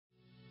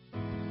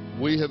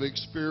We have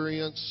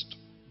experienced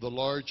the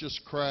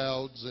largest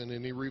crowds in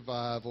any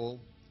revival,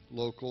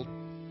 local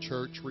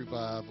church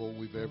revival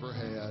we've ever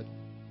had.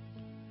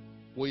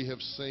 We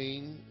have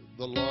seen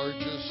the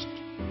largest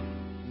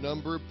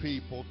number of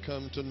people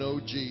come to know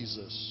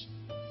Jesus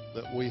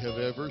that we have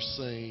ever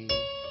seen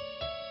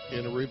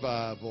in a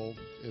revival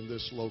in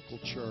this local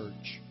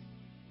church.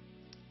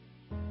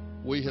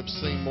 We have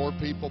seen more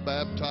people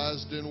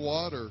baptized in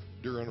water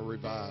during a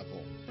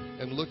revival.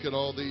 And look at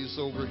all these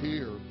over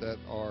here that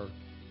are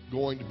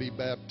going to be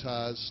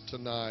baptized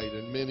tonight,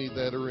 and many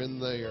that are in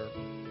there,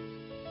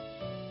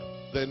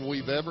 than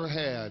we've ever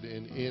had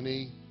in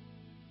any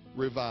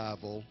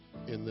revival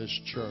in this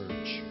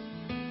church.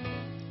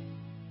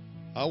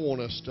 I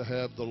want us to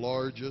have the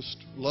largest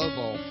love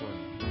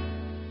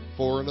offering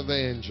for an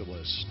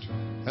evangelist.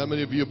 How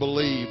many of you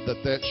believe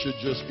that that should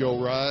just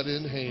go right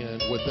in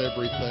hand with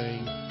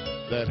everything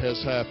that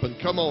has happened?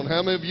 Come on,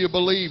 how many of you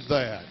believe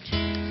that?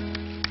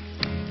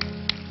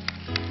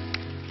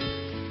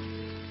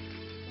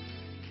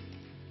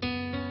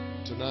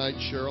 Tonight,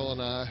 Cheryl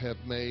and I have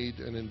made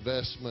an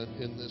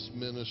investment in this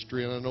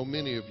ministry, and I know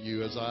many of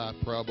you, as I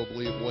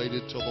probably have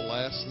waited till the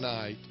last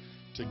night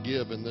to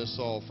give in this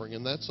offering,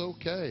 and that's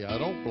okay. I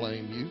don't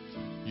blame you.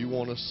 You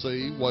want to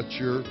see what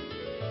you're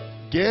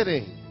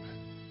getting.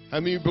 How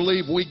many of you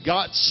believe we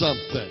got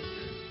something?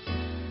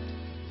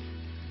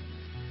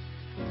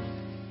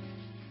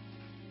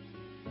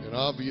 And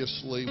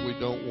obviously, we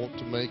don't want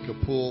to make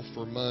a pull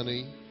for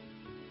money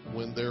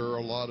when there are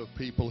a lot of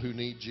people who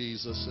need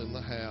Jesus in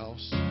the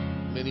house,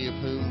 many of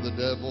whom the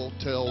devil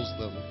tells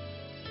them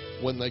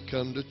when they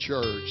come to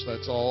church,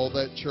 that's all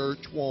that church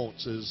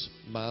wants is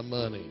my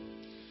money.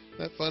 Isn't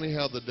that funny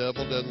how the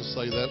devil doesn't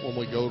say that when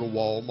we go to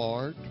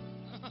Walmart?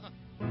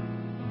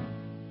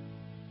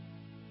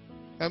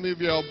 How many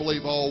of y'all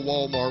believe all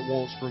Walmart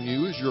wants from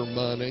you is your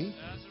money?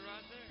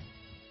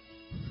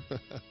 That's right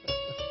there.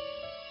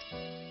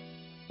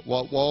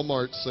 What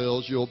Walmart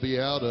sells, you'll be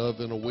out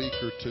of in a week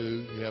or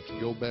two. You have to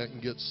go back and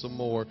get some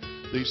more.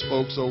 These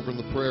folks over in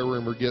the prayer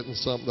room are getting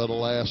something that'll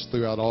last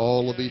throughout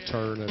all of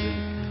eternity.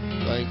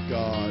 Thank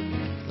God.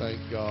 Thank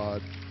God.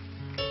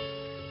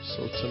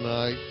 So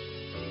tonight,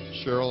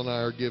 Cheryl and I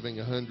are giving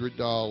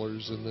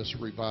 $100 in this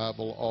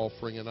revival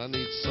offering, and I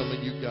need some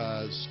of you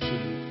guys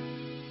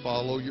to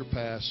follow your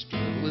pastor.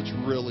 Let's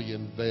really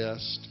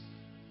invest,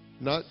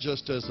 not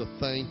just as a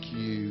thank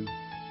you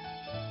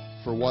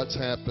for what's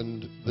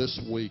happened this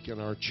week in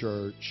our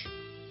church.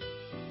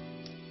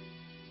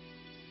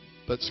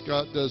 But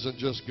Scott doesn't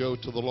just go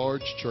to the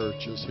large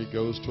churches. He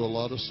goes to a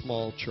lot of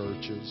small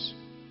churches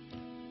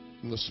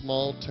in the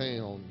small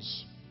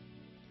towns.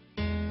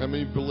 How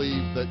many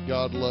believe that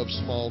God loves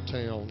small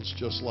towns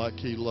just like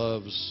He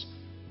loves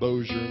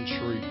Bossier and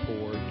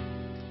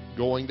Shreveport,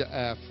 going to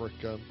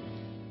Africa?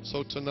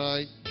 So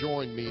tonight,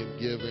 join me in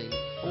giving.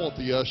 I want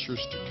the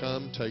ushers to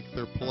come, take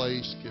their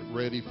place, get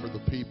ready for the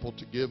people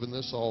to give in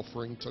this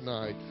offering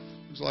tonight.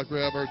 Looks like we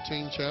have our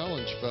Teen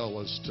Challenge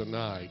fellas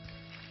tonight.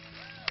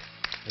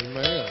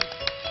 Amen.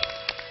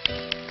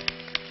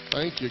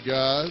 Thank you,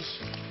 guys.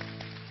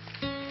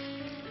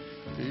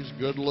 These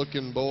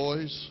good-looking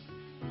boys,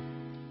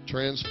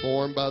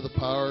 transformed by the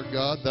power of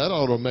God, that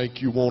ought to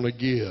make you want to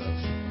give.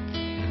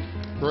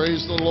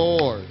 Praise the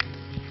Lord.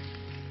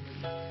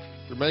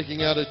 If you're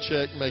making out a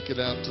check, make it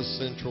out to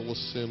Central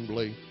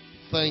Assembly.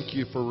 Thank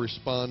you for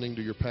responding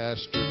to your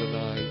pastor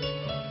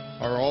tonight.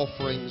 Our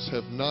offerings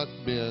have not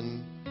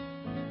been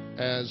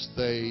as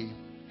they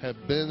have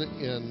been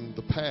in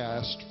the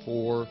past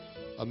for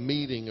a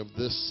meeting of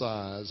this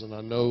size, and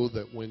I know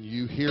that when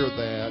you hear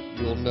that,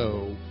 you'll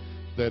know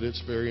that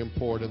it's very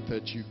important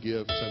that you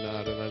give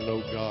tonight, and I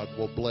know God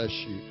will bless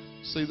you.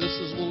 See, this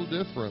is a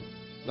little different.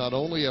 Not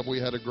only have we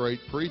had a great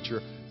preacher,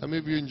 how many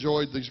of you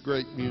enjoyed these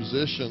great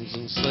musicians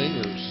and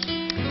singers?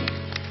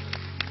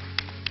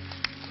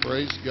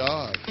 Praise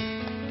God.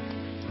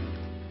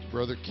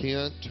 Brother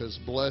Kent has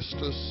blessed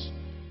us.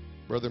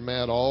 Brother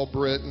Matt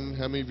Albritton.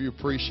 How many of you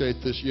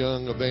appreciate this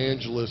young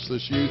evangelist,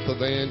 this youth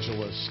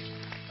evangelist?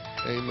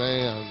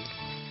 Amen.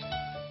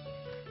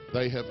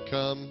 They have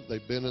come.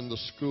 They've been in the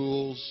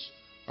schools.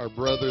 Our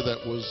brother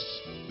that was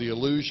the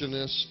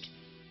illusionist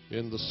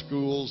in the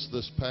schools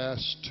this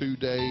past 2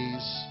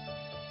 days.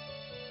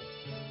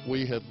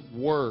 We have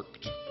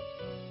worked,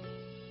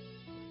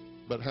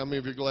 but how many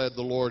of you are glad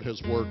the Lord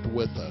has worked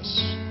with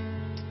us?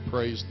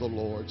 Praise the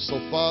Lord. So,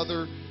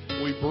 Father,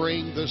 we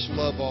bring this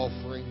love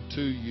offering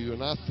to you,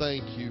 and I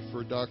thank you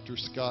for Dr.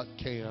 Scott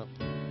Camp,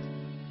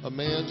 a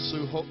man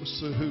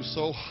who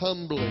so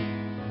humbly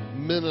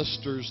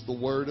ministers the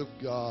Word of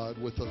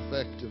God with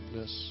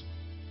effectiveness,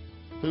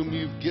 whom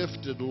you've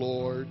gifted,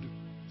 Lord,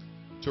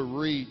 to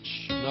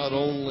reach not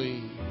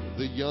only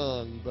the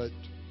young, but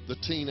the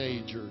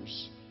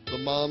teenagers, the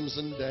moms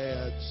and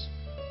dads.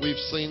 We've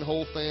seen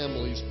whole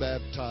families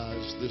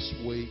baptized this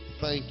week.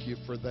 Thank you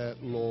for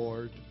that,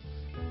 Lord.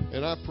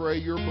 And I pray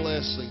your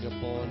blessing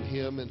upon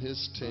him and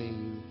his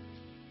team.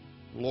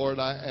 Lord,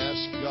 I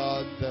ask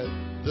God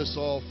that this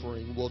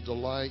offering will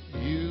delight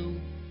you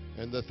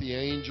and that the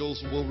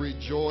angels will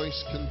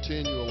rejoice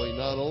continually,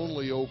 not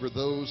only over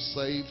those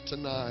saved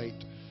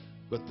tonight,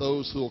 but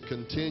those who will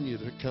continue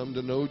to come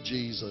to know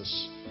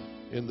Jesus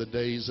in the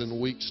days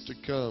and weeks to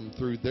come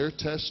through their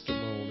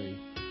testimony.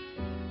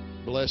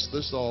 Bless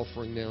this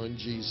offering now in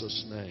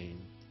Jesus'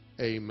 name.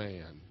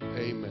 Amen.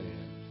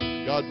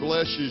 Amen. God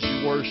bless you as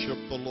you worship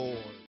the Lord.